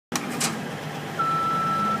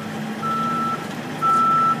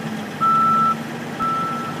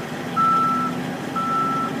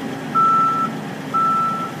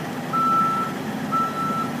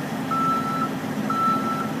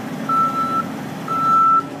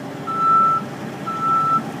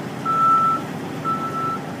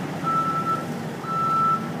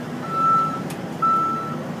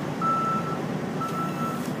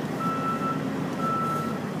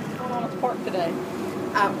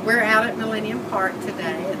We're out at Millennium Park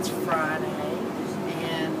today. It's Friday,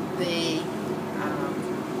 and the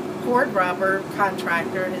poured rubber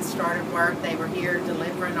contractor has started work. They were here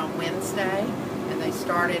delivering on Wednesday, and they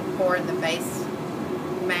started pouring the base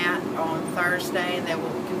mat on Thursday, and they will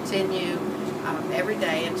continue every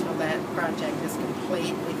day until that project is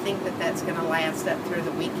complete. We think that that's going to last up through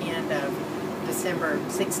the weekend of December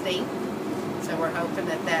 16th. So we're hoping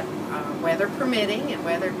that weather permitting and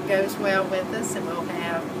weather goes well with us, and we'll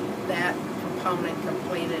have that component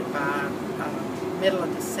completed by middle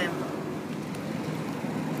of December.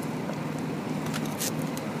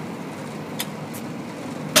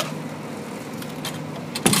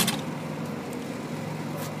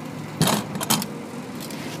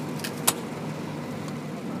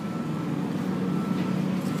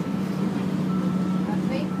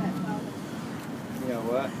 You know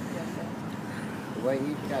what? The way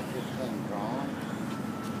he's got this thing drawn,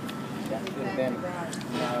 that should have been,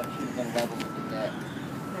 no, it should have been level with the deck.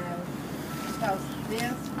 No, because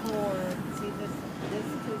this board, see this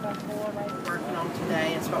 2x4 right we're working on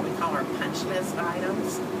today is what we call our punch list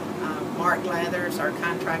items. Mark Leathers, our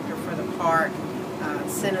contractor for the park,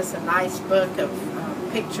 sent us a nice book of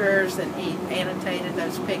pictures, and he annotated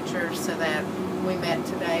those pictures so that we met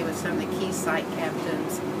today with some of the key site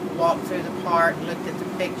captains, walked through the park, looked at the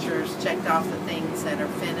pictures, checked off the things that are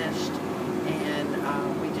finished,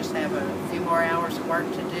 and we just have a few more hours of work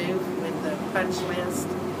to do with the punch list.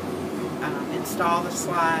 Install the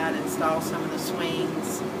slide, install some of the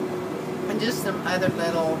swings, and just some other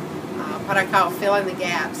little, what I call fill in the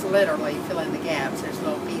gaps, literally fill in the gaps. There's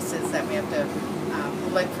little pieces that we have to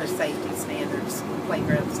look for safety standards,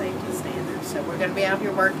 playground safety standards. So we're going to be out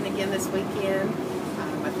here working again this weekend.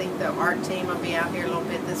 I think the art team will be out here a little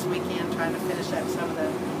bit this weekend trying to finish up some of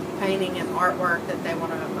the painting and artwork that they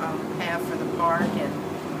want to have for the park,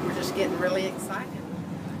 and we're just getting really excited.